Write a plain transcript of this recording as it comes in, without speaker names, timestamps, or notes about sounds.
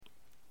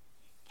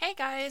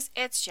guys,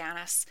 it's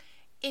Janice.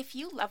 If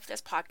you love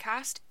this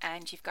podcast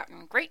and you've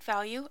gotten great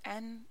value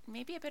and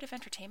maybe a bit of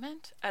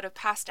entertainment out of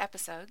past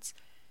episodes,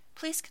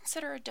 please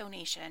consider a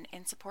donation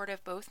in support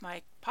of both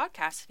my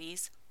podcast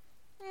fees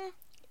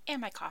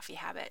and my coffee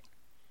habit.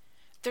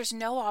 There's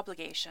no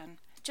obligation.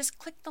 Just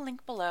click the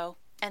link below,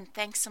 and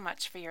thanks so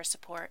much for your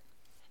support.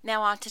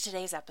 Now on to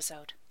today's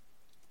episode.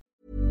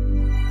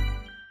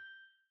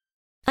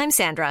 I'm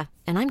Sandra,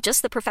 and I'm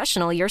just the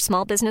professional your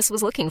small business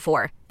was looking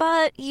for.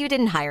 But you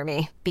didn't hire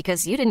me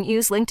because you didn't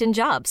use LinkedIn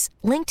Jobs.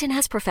 LinkedIn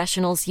has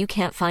professionals you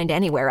can't find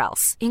anywhere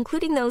else,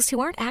 including those who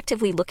aren't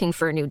actively looking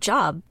for a new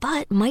job,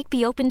 but might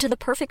be open to the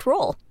perfect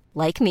role,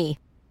 like me.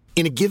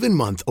 In a given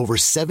month, over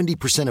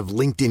 70% of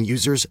LinkedIn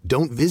users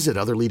don't visit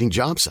other leading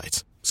job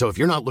sites. So if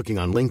you're not looking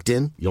on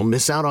LinkedIn, you'll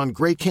miss out on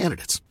great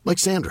candidates like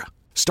Sandra.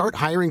 Start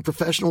hiring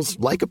professionals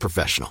like a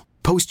professional.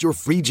 Post your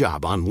free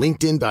job on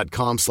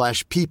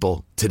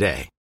linkedin.com/people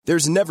today.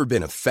 There's never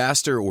been a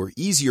faster or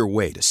easier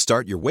way to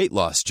start your weight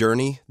loss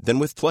journey than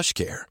with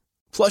PlushCare.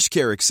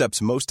 PlushCare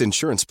accepts most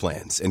insurance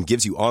plans and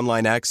gives you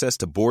online access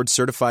to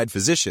board-certified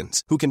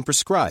physicians who can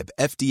prescribe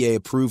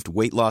FDA-approved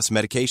weight loss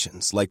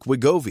medications like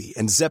Wegovy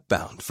and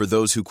Zepbound for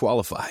those who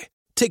qualify.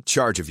 Take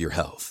charge of your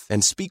health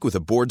and speak with a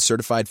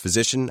board-certified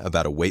physician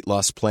about a weight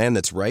loss plan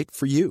that's right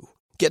for you.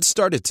 Get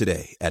started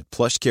today at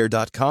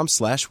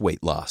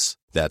plushcare.com/weight loss.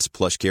 That's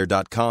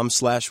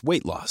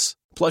plushcare.com/weight loss.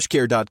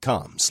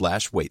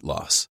 plushcare.com/weight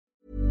loss.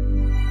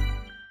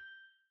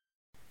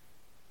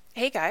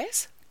 Hey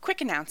guys,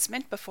 quick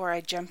announcement before I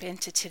jump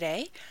into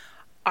today.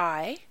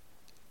 I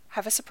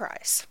have a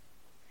surprise.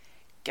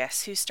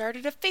 Guess who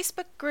started a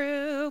Facebook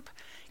group?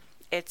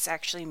 It's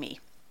actually me.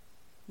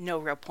 No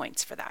real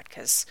points for that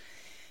because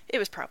it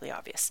was probably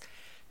obvious.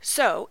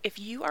 So if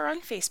you are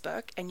on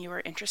Facebook and you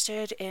are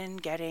interested in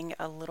getting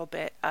a little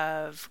bit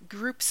of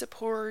group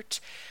support,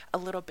 a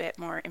little bit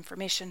more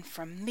information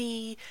from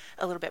me,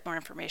 a little bit more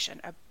information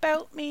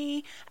about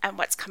me and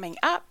what's coming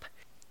up,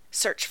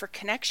 search for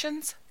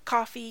Connections,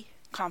 Coffee,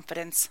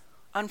 Confidence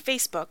on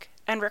Facebook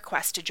and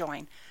request to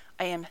join.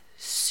 I am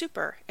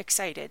super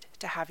excited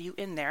to have you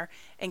in there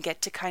and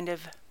get to kind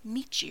of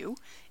meet you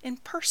in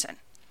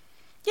person.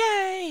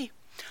 Yay!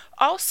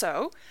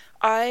 Also,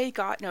 I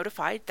got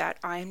notified that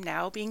I'm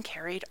now being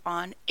carried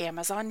on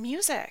Amazon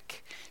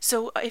Music.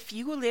 So if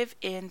you live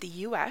in the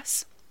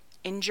US,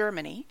 in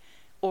Germany,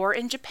 or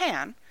in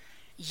Japan,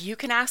 you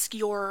can ask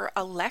your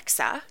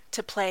Alexa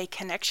to play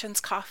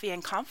Connections, Coffee,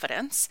 and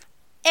Confidence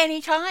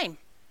anytime.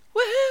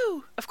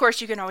 Woohoo! Of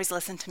course, you can always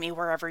listen to me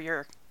wherever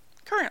you're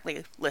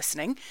currently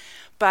listening.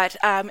 But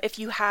if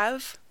you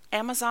have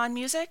Amazon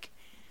Music,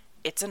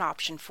 it's an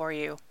option for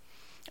you.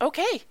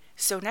 Okay,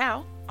 so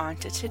now on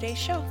to today's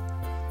show.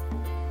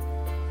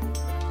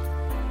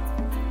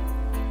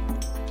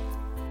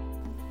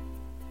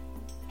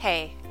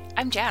 Hey,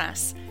 I'm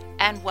Janice,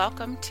 and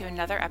welcome to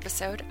another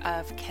episode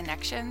of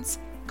Connections,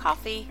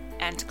 Coffee,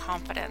 and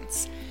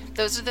Confidence.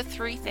 Those are the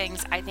three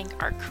things I think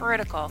are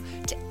critical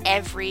to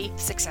every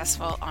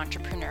successful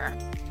entrepreneur.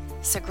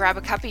 So grab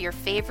a cup of your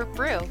favorite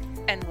brew,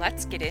 and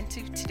let's get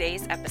into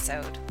today's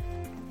episode.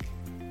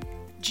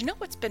 Do you know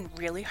what's been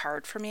really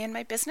hard for me in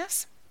my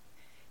business?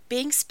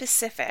 Being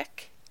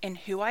specific in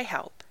who I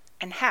help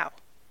and how.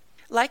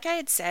 Like I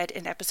had said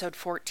in episode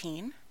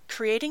 14,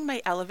 creating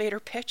my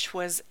elevator pitch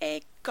was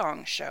a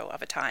gong show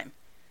of a time.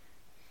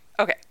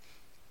 Okay,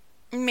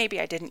 maybe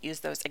I didn't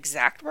use those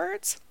exact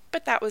words,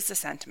 but that was the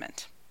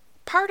sentiment.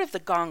 Part of the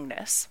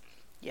gongness,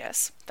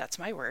 yes, that's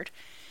my word,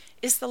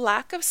 is the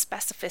lack of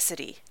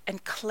specificity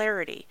and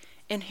clarity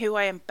in who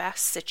I am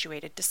best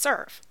situated to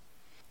serve.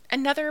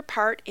 Another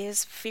part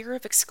is fear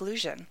of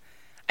exclusion.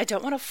 I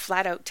don't want to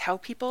flat out tell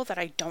people that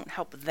I don't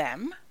help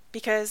them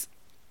because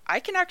I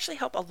can actually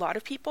help a lot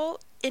of people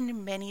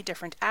in many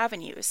different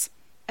avenues.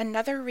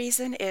 Another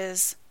reason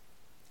is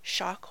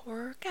shock,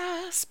 horror,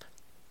 gasp,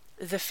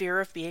 the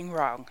fear of being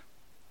wrong.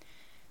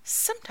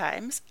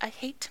 Sometimes I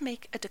hate to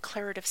make a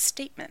declarative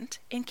statement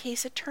in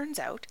case it turns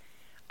out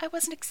I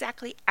wasn't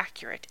exactly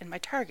accurate in my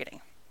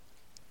targeting.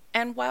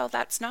 And while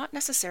that's not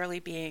necessarily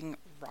being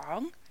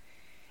wrong,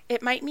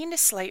 it might mean a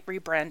slight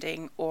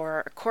rebranding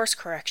or a course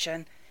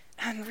correction,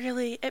 and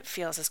really it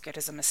feels as good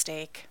as a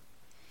mistake.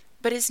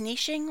 But is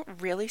niching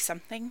really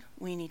something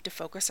we need to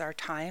focus our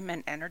time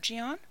and energy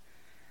on?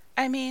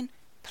 I mean,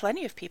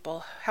 plenty of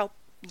people help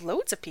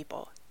loads of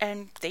people,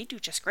 and they do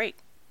just great,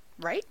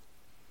 right?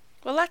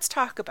 Well, let's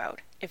talk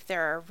about if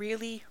there are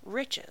really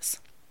riches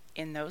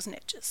in those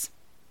niches.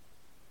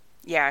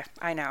 Yeah,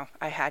 I know,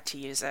 I had to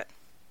use it.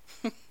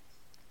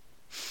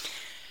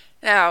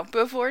 Now,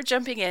 before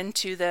jumping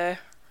into the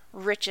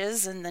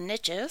riches and the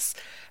niches,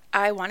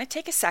 I want to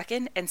take a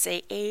second and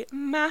say a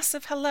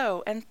massive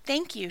hello and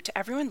thank you to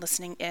everyone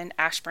listening in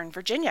Ashburn,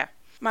 Virginia.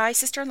 My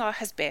sister-in-law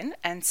has been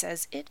and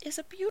says it is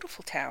a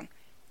beautiful town.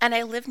 And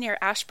I live near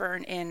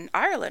Ashburn in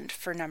Ireland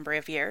for a number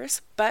of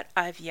years, but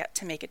I've yet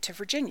to make it to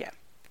Virginia.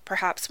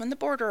 Perhaps when the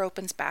border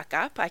opens back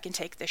up, I can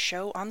take this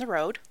show on the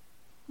road,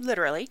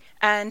 literally,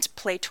 and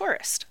play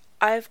tourist.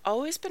 I've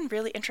always been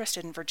really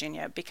interested in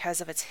Virginia because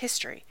of its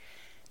history,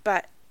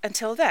 but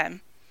until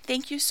then,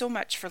 thank you so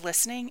much for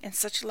listening in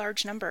such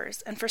large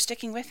numbers and for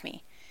sticking with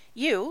me.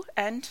 You,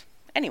 and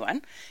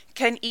anyone,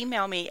 can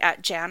email me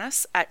at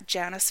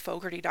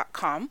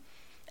janice@janicefogarty.com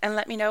and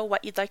let me know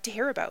what you'd like to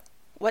hear about,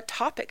 what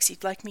topics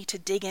you'd like me to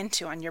dig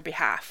into on your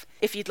behalf,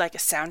 if you'd like a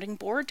sounding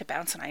board to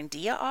bounce an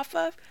idea off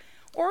of,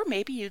 or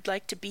maybe you'd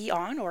like to be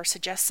on or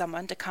suggest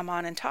someone to come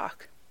on and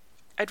talk.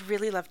 I'd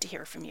really love to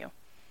hear from you.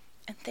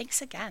 And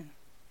thanks again.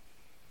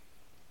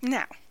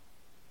 Now,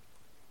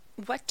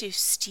 what do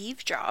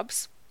Steve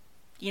Jobs,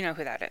 you know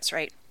who that is,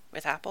 right,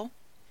 with Apple,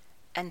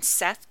 and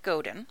Seth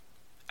Godin,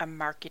 a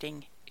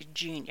marketing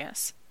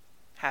genius,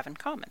 have in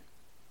common?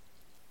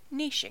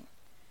 Niching.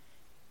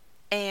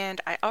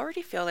 And I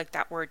already feel like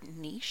that word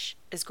niche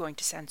is going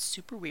to sound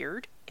super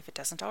weird if it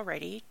doesn't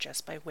already,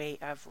 just by way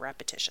of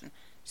repetition.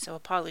 So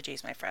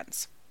apologies, my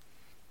friends.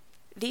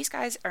 These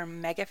guys are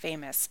mega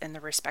famous in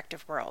their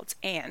respective worlds,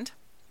 and,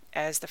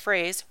 as the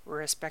phrase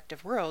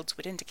respective worlds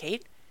would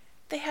indicate,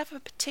 they have a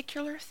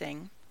particular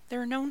thing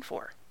they're known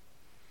for.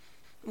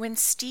 When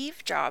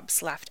Steve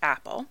Jobs left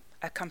Apple,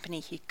 a company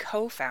he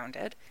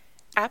co-founded,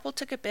 Apple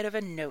took a bit of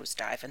a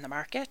nosedive in the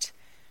market.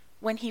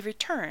 When he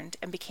returned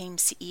and became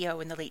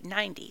CEO in the late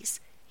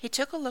 90s, he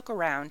took a look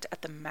around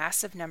at the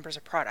massive numbers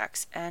of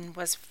products and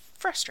was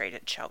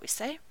frustrated, shall we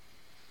say.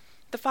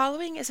 The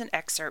following is an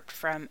excerpt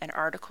from an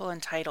article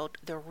entitled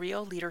The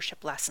Real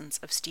Leadership Lessons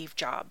of Steve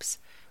Jobs,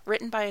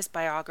 written by his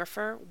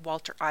biographer,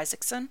 Walter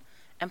Isaacson,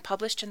 and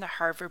published in the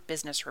Harvard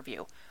Business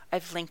Review.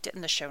 I've linked it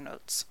in the show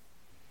notes.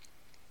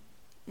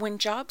 When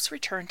Jobs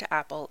returned to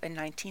Apple in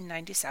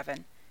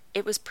 1997,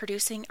 it was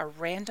producing a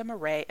random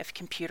array of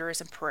computers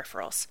and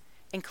peripherals,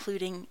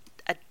 including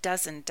a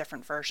dozen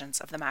different versions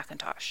of the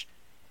Macintosh.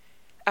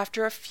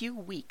 After a few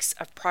weeks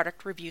of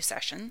product review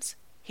sessions,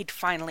 he'd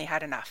finally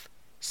had enough.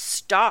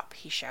 "Stop,"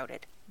 he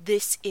shouted.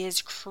 "This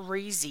is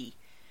crazy."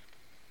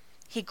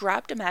 He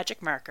grabbed a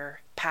magic marker,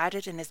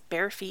 padded in his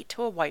bare feet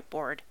to a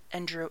whiteboard,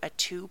 and drew a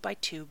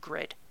 2x2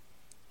 grid.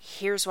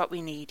 "Here's what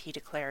we need," he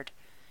declared.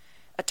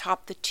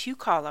 Atop the 2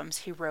 columns,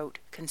 he wrote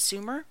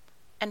Consumer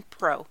and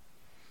Pro.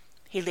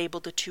 He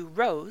labeled the 2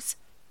 rows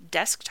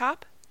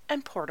Desktop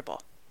and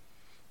Portable.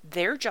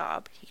 Their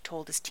job, he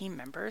told his team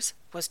members,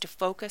 was to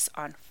focus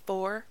on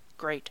 4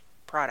 great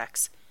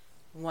products,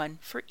 1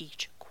 for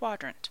each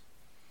quadrant.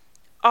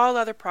 All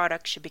other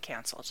products should be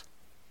cancelled.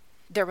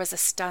 There was a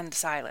stunned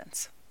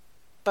silence.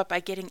 But by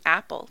getting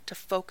Apple to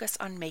focus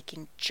on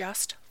making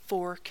just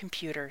 4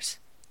 computers,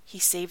 he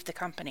saved the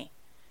company.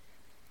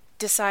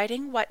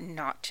 Deciding what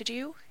not to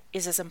do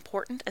is as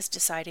important as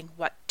deciding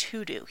what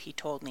to do, he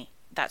told me.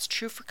 That's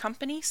true for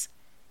companies,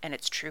 and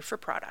it's true for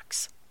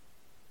products.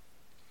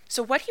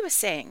 So what he was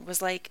saying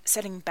was like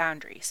setting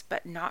boundaries,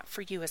 but not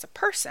for you as a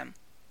person,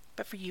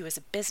 but for you as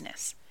a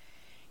business.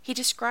 He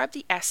described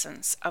the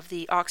essence of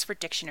the Oxford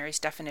Dictionary's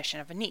definition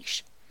of a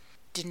niche,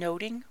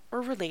 denoting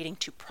or relating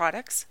to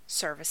products,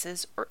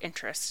 services, or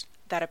interests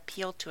that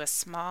appeal to a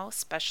small,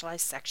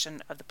 specialized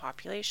section of the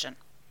population.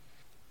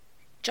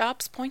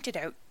 Jobs pointed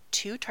out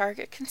 2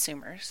 target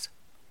consumers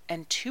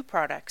and 2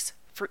 products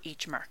for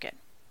each market.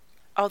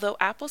 Although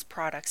Apple's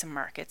products and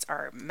markets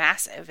are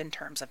massive in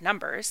terms of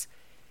numbers,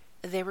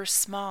 they were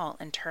small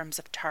in terms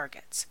of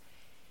targets.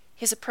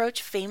 His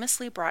approach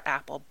famously brought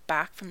Apple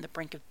back from the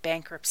brink of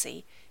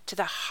bankruptcy to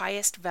the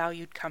highest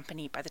valued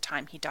company by the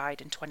time he died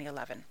in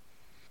 2011.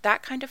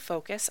 That kind of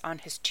focus on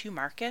his 2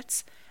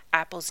 markets,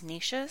 Apple's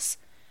niches,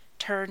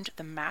 turned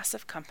the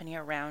massive company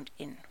around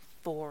in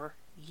 4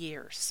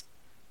 years.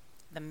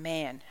 The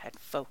man had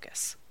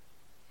focus.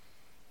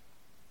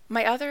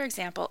 My other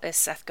example is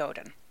Seth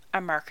Godin, a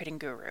marketing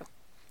guru.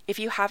 If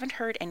you haven't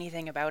heard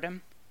anything about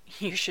him,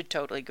 you should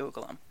totally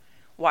Google him.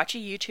 Watch a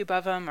YouTube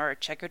of him or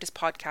check out his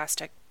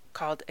podcast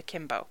called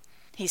Akimbo.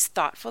 He's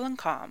thoughtful and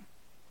calm.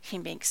 He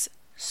makes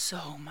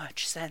so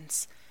much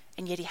sense,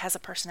 and yet he has a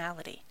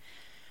personality.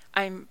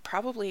 I'm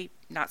probably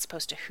not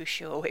supposed to hoosh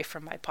you away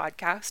from my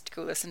podcast to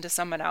go listen to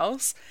someone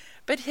else,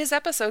 but his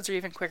episodes are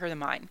even quicker than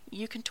mine.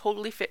 You can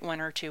totally fit 1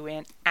 or 2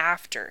 in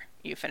after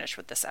you finish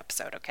with this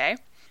episode, okay?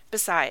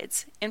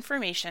 Besides,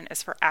 information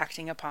is for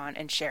acting upon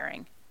and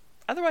sharing.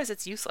 Otherwise,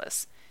 it's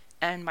useless.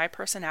 And my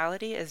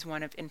personality is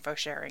one of info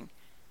sharing.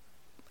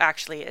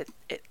 Actually, it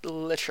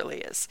literally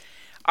is.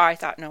 I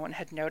thought no one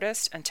had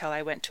noticed until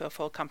I went to a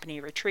full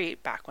company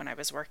retreat back when I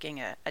was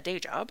working a day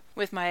job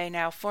with my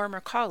now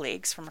former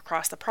colleagues from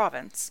across the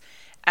province,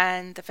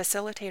 and the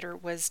facilitator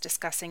was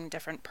discussing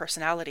different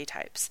personality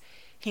types.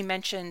 He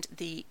mentioned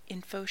the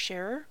info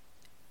sharer,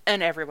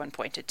 and everyone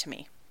pointed to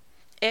me.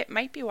 It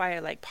might be why I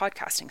like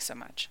podcasting so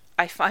much.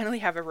 I finally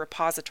have a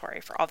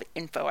repository for all the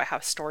info I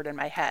have stored in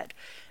my head,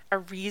 a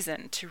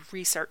reason to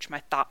research my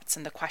thoughts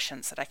and the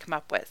questions that I come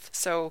up with.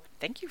 So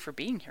thank you for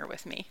being here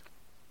with me.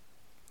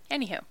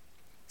 Anywho,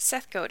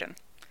 Seth Godin.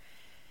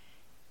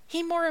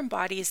 He more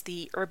embodies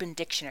the Urban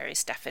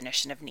Dictionary's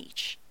definition of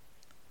niche,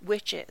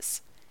 which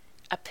is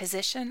a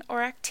position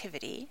or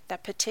activity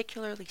that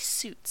particularly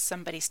suits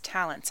somebody's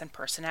talents and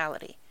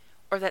personality,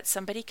 or that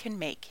somebody can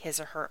make his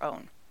or her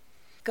own.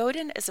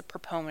 Godin is a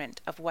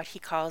proponent of what he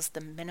calls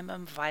the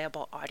minimum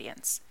viable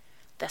audience,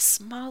 the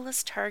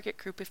smallest target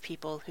group of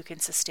people who can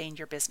sustain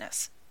your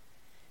business.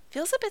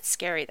 Feels a bit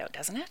scary though,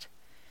 doesn't it?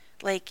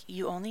 Like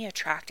you only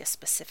attract a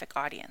specific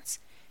audience.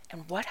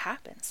 And what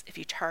happens if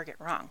you target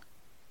wrong?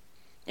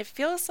 It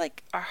feels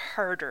like a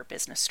harder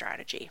business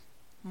strategy,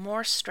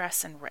 more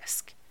stress and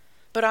risk.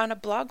 But on a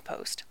blog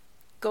post,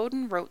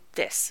 Godin wrote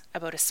this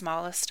about a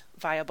smallest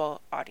viable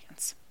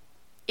audience.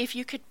 If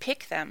you could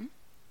pick them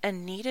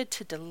and needed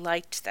to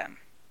delight them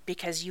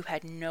because you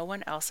had no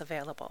one else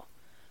available,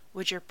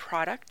 would your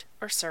product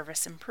or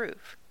service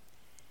improve?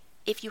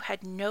 If you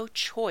had no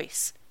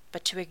choice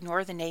but to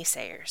ignore the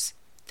naysayers,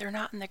 they're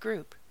not in the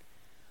group,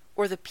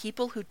 or the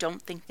people who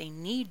don't think they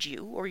need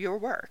you or your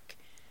work,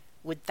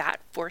 would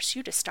that force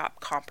you to stop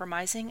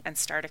compromising and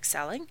start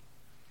excelling?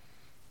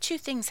 Two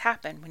things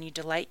happen when you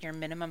delight your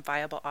minimum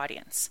viable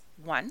audience.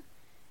 One,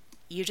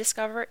 you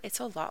discover it's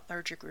a lot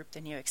larger group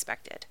than you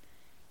expected.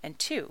 And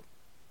two,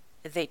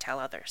 they tell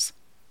others.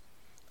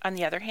 On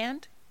the other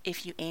hand,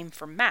 if you aim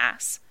for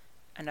mass,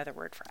 another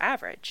word for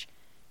average,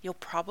 you'll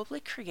probably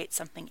create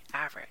something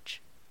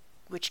average,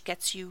 which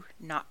gets you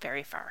not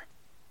very far.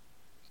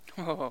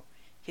 Oh,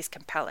 he's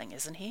compelling,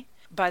 isn't he?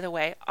 By the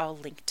way, I'll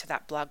link to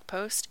that blog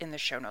post in the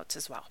show notes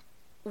as well.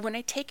 When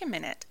I take a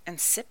minute and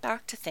sit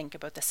back to think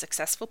about the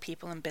successful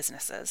people in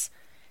businesses,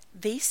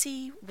 they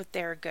see what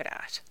they're good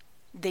at.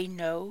 They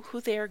know who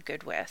they are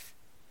good with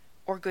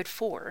or good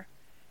for,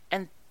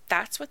 and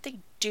that's what they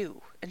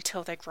do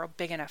until they grow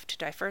big enough to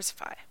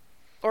diversify.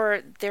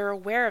 Or they're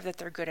aware of that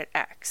they're good at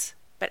X,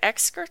 but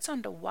X skirts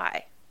onto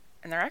Y,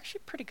 and they're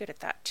actually pretty good at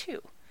that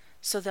too.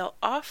 So they'll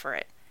offer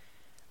it,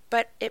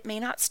 but it may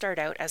not start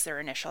out as their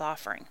initial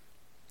offering.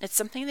 It's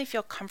something they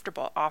feel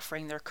comfortable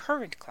offering their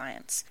current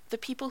clients, the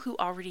people who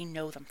already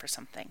know them for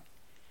something.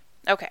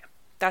 Okay,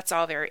 that's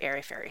all very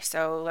airy-fairy,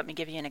 so let me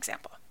give you an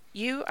example.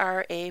 You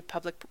are a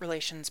public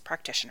relations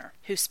practitioner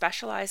who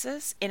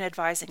specializes in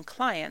advising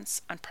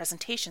clients on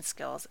presentation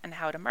skills and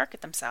how to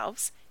market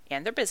themselves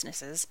and their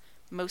businesses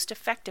most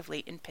effectively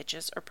in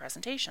pitches or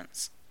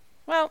presentations.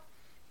 Well,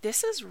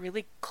 this is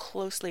really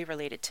closely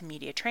related to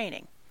media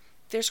training.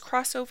 There's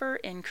crossover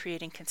in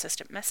creating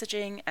consistent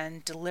messaging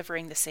and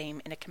delivering the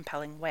same in a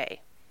compelling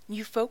way.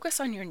 You focus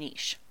on your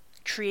niche,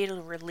 create a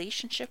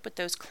relationship with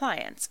those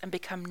clients, and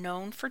become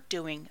known for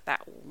doing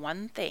that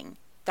one thing,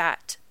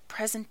 that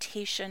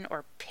presentation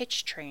or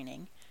pitch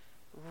training,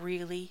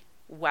 really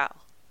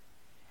well.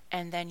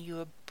 And then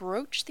you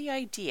broach the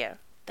idea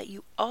that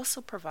you also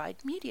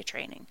provide media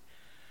training.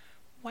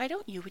 Why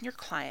don't you and your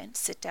client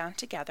sit down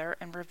together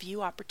and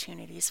review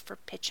opportunities for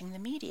pitching the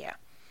media?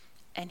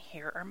 And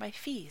here are my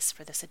fees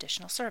for this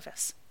additional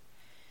service.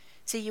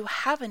 So you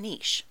have a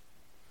niche.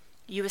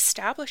 You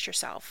establish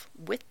yourself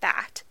with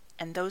that,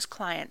 and those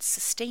clients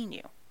sustain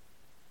you.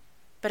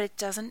 But it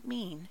doesn't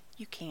mean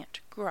you can't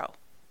grow.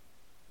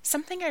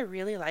 Something I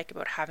really like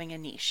about having a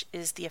niche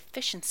is the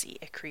efficiency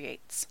it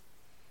creates.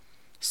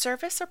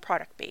 Service or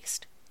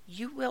product-based,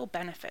 you will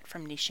benefit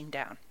from niching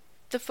down.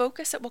 The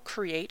focus it will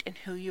create in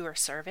who you are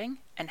serving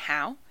and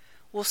how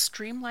will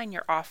streamline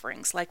your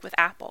offerings, like with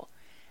Apple,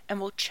 and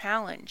will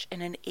challenge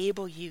and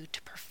enable you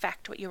to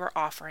perfect what you are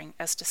offering,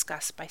 as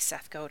discussed by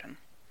Seth Godin.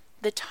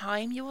 The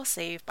time you will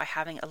save by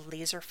having a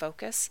laser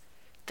focus,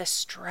 the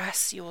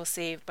stress you will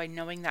save by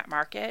knowing that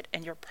market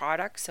and your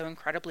product so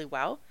incredibly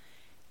well,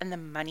 and the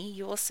money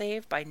you will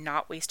save by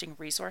not wasting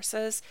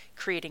resources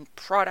creating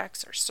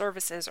products or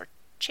services or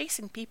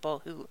chasing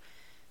people who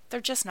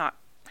they're just not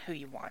who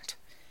you want.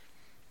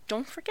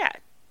 Don't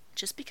forget,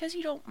 just because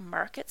you don't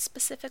market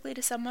specifically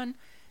to someone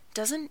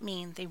doesn't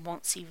mean they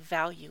won't see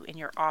value in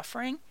your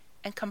offering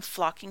and come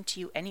flocking to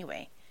you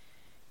anyway.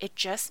 It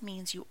just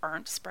means you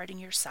aren't spreading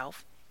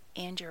yourself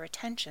and your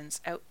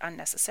attentions out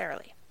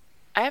unnecessarily.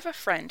 I have a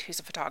friend who's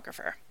a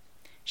photographer.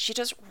 She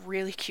does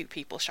really cute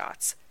people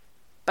shots,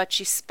 but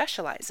she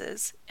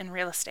specializes in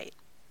real estate.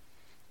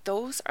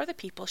 Those are the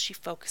people she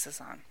focuses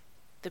on,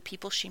 the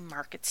people she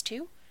markets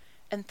to,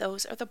 and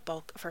those are the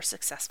bulk of her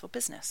successful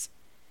business.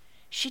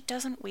 She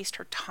doesn't waste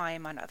her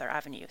time on other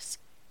avenues.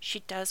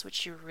 She does what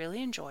she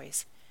really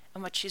enjoys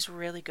and what she's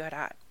really good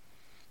at.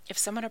 If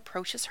someone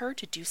approaches her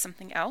to do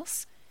something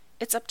else,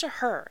 it's up to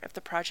her if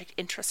the project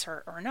interests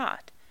her or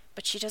not,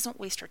 but she doesn't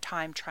waste her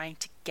time trying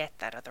to get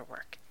that other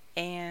work.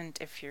 And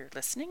if you're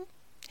listening,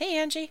 hey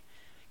Angie,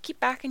 keep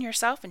backing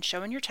yourself and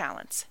showing your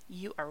talents.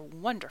 You are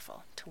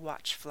wonderful to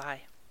watch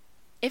fly.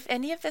 If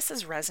any of this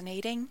is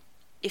resonating,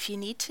 if you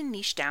need to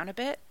niche down a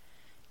bit,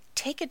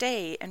 take a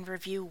day and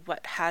review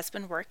what has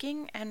been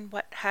working and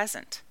what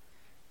hasn't.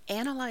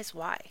 Analyze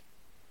why.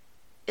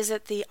 Is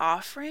it the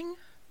offering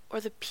or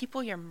the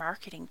people you're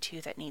marketing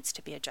to that needs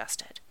to be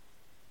adjusted?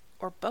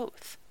 Or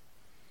both?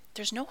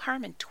 There's no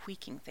harm in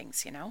tweaking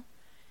things, you know?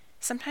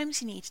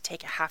 Sometimes you need to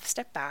take a half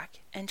step back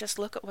and just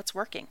look at what's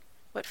working,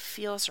 what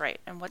feels right,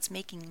 and what's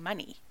making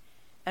money,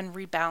 and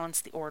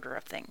rebalance the order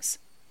of things.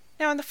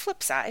 Now, on the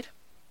flip side,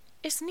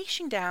 is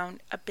niching down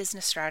a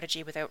business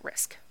strategy without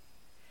risk?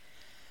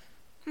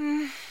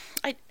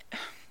 I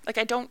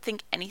don't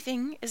think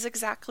anything is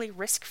exactly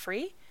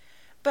risk-free,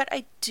 But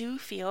I do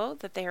feel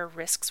that they are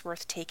risks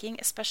worth taking,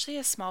 especially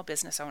as small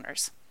business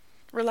owners.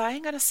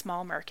 Relying on a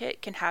small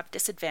market can have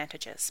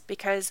disadvantages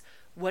because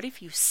what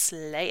if you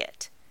slay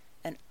it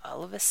and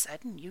all of a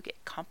sudden you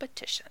get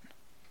competition?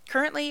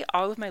 Currently,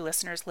 all of my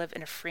listeners live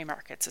in a free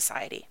market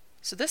society,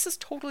 so this is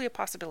totally a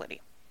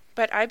possibility.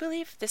 But I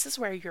believe this is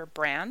where your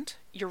brand,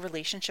 your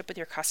relationship with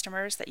your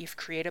customers that you've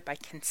created by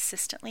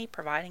consistently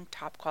providing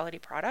top quality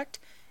product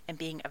and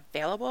being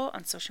available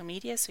on social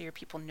media so your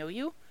people know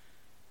you.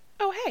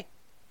 Oh, hey,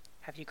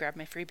 have you grabbed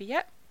my freebie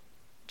yet?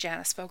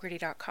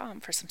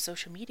 JaniceFogarty.com for some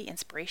social media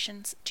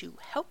inspirations to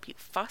help you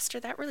foster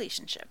that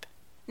relationship.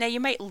 Now, you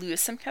might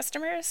lose some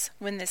customers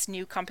when this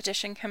new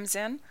competition comes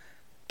in,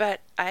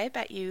 but I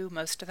bet you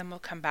most of them will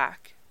come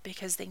back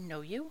because they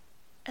know you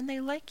and they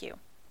like you.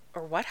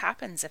 Or what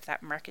happens if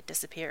that market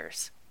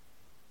disappears?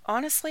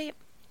 Honestly,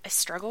 I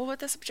struggle with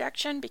this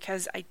objection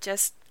because I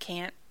just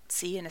can't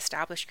see an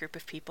established group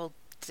of people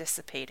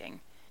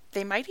dissipating.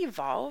 They might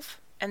evolve,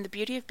 and the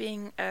beauty of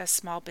being a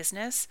small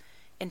business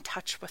in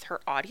touch with her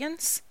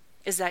audience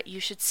is that you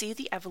should see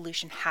the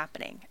evolution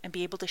happening and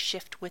be able to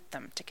shift with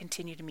them to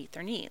continue to meet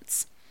their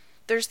needs.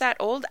 There's that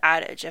old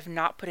adage of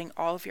not putting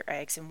all of your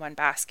eggs in one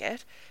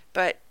basket,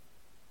 but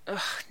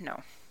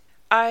no.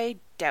 I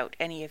doubt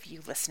any of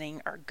you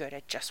listening are good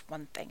at just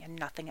one thing and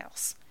nothing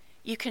else.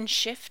 You can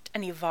shift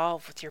and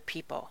evolve with your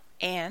people,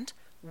 and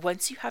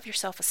once you have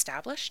yourself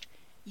established,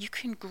 you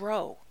can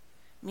grow,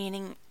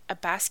 meaning a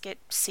basket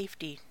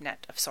safety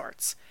net of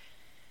sorts.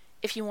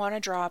 If you want to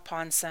draw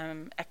upon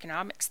some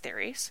economics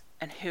theories,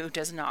 and who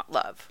does not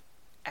love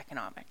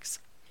economics,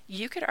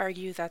 you could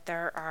argue that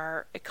there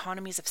are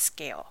economies of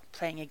scale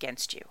playing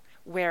against you,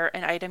 where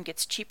an item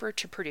gets cheaper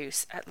to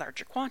produce at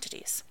larger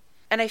quantities.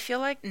 And I feel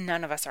like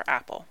none of us are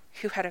Apple,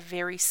 who had a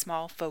very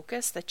small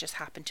focus that just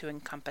happened to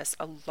encompass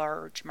a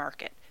large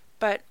market.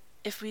 But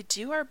if we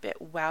do our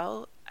bit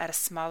well at a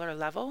smaller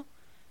level,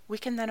 we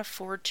can then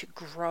afford to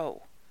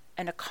grow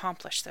and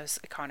accomplish those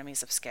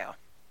economies of scale.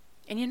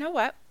 And you know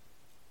what?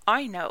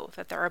 I know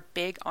that there are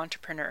big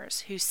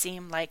entrepreneurs who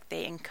seem like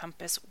they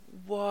encompass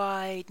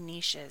wide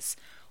niches,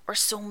 or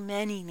so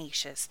many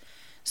niches,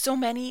 so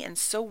many and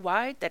so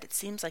wide that it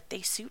seems like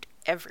they suit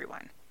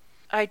everyone.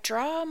 I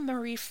draw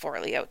Marie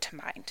Forleo out to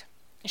mind.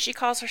 She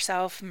calls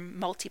herself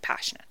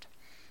multi-passionate.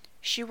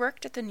 She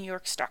worked at the New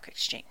York Stock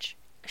Exchange.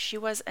 She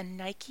was a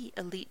Nike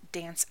elite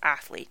dance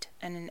athlete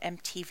and an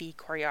MTV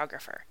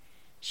choreographer.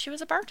 She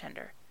was a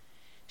bartender.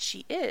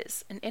 She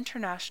is an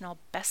international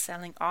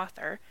best-selling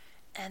author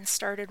and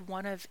started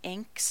one of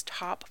Inc.'s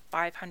top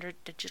 500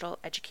 digital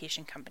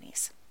education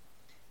companies.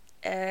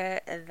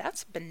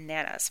 That's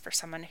bananas for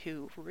someone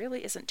who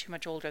really isn't too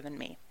much older than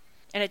me.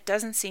 And it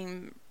doesn't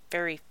seem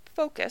very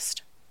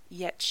focused,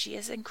 yet she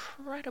is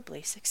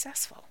incredibly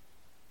successful.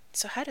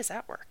 So how does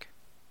that work?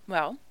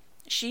 Well,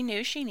 she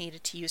knew she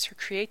needed to use her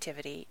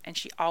creativity, and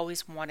she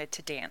always wanted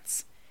to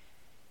dance.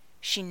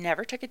 She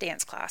never took a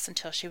dance class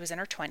until she was in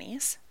her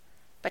 20s,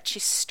 but she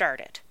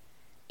started,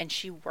 and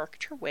she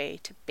worked her way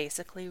to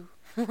basically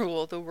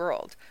rule the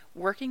world,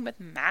 working with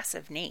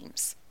massive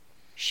names.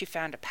 She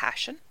found a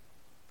passion,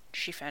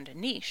 she found a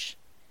niche,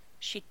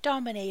 she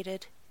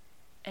dominated,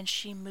 and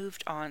she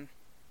moved on.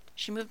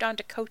 She moved on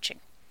to coaching.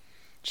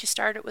 She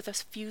started with a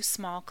few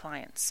small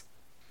clients.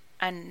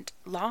 And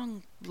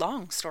long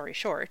story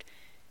short,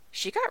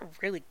 she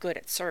got really good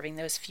at serving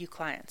those few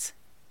clients,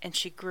 and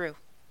she grew.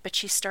 But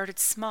she started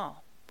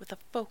small, with a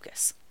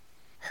focus.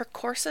 Her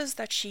courses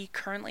that she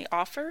currently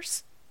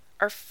offers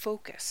are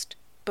focused,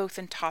 both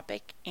in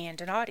topic and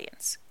in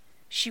audience.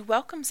 She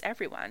welcomes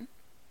everyone,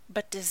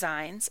 but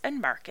designs and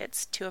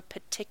markets to a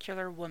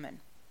particular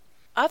woman.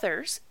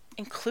 Others,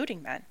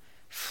 including men,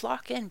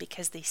 flock in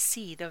because they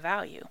see the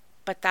value,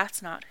 but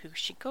that's not who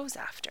she goes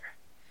after.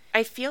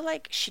 I feel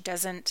like she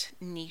doesn't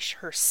niche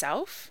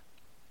herself,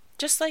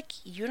 just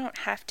like you don't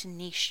have to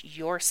niche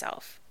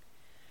yourself.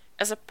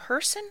 As a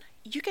person,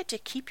 you get to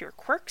keep your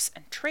quirks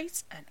and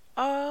traits and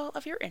all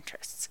of your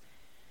interests,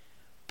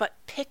 but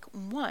pick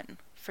one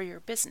for your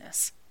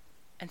business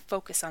and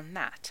focus on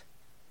that.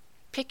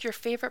 Pick your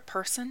favorite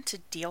person to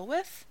deal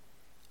with,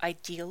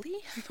 ideally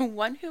the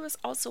one who is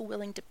also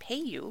willing to pay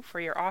you for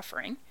your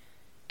offering,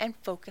 and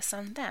focus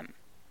on them.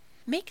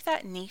 Make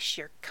that niche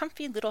your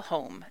comfy little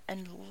home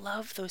and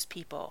love those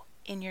people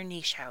in your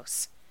niche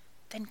house.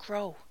 Then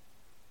grow.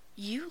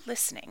 You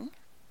listening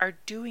are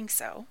doing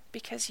so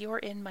because you're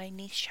in my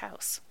niche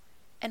house,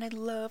 and I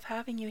love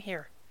having you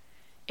here.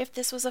 If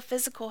this was a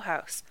physical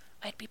house,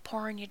 I'd be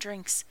pouring you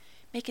drinks,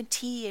 making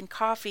tea and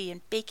coffee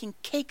and baking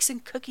cakes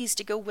and cookies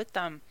to go with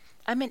them.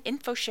 I'm an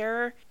info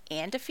sharer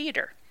and a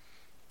feeder.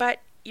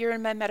 But you're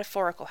in my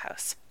metaphorical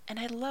house, and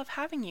I love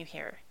having you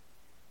here.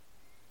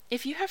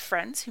 If you have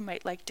friends who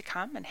might like to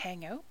come and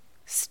hang out,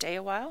 stay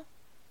a while,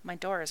 my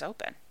door is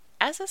open.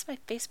 As is my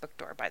Facebook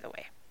door, by the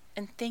way.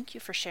 And thank you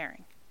for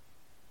sharing.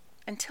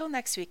 Until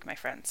next week, my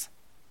friends.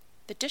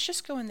 The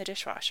dishes go in the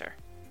dishwasher,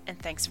 and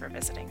thanks for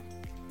visiting.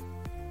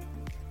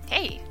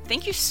 Hey,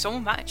 thank you so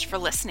much for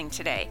listening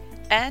today.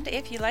 And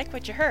if you like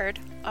what you heard,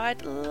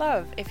 I'd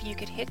love if you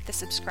could hit the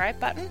subscribe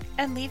button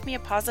and leave me a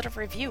positive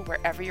review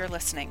wherever you're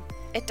listening.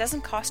 It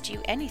doesn't cost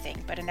you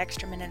anything but an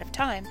extra minute of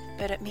time,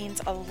 but it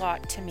means a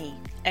lot to me.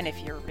 And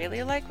if you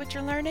really like what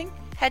you're learning,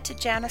 head to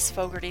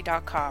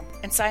janicefogarty.com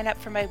and sign up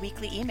for my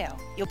weekly email.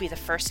 You'll be the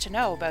first to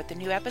know about the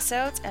new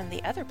episodes and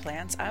the other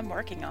plans I'm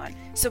working on.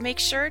 So make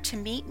sure to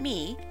meet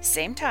me,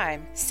 same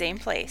time, same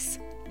place,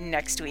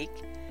 next week.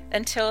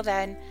 Until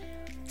then,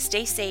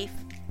 stay safe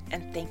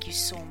and thank you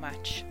so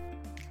much.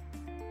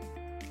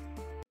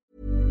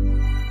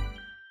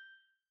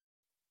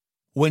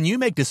 When you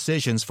make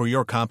decisions for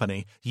your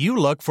company, you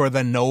look for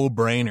the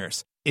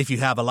no-brainers. If you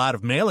have a lot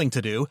of mailing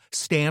to do,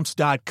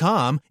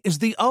 Stamps.com is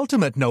the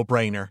ultimate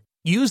no-brainer.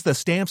 Use the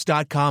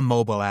Stamps.com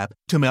mobile app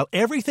to mail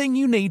everything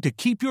you need to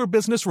keep your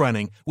business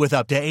running with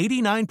up to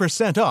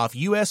 89% off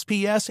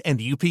USPS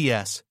and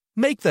UPS.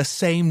 Make the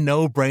same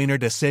no-brainer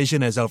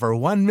decision as over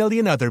 1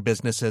 million other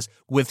businesses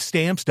with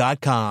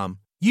Stamps.com.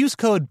 Use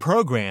code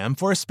PROGRAM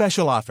for a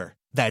special offer.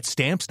 That's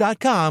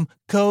Stamps.com,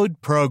 code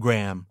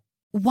PROGRAM.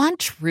 Want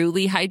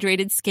truly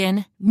hydrated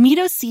skin? Meet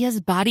Osea's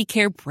Body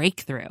Care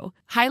Breakthrough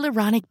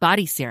Hyaluronic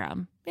Body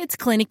Serum. It's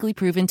clinically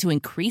proven to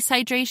increase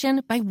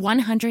hydration by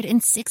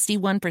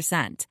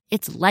 161%.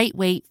 It's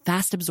lightweight,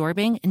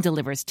 fast-absorbing, and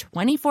delivers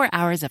 24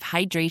 hours of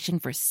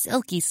hydration for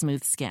silky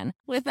smooth skin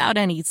without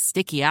any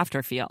sticky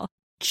afterfeel.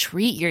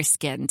 Treat your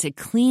skin to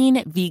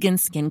clean, vegan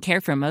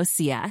skincare from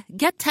Osea.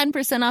 Get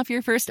 10% off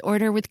your first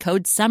order with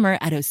code SUMMER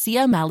at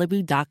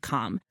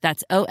OseaMalibu.com.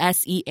 That's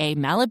OSEA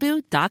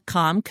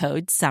Malibu.com,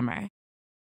 code SUMMER.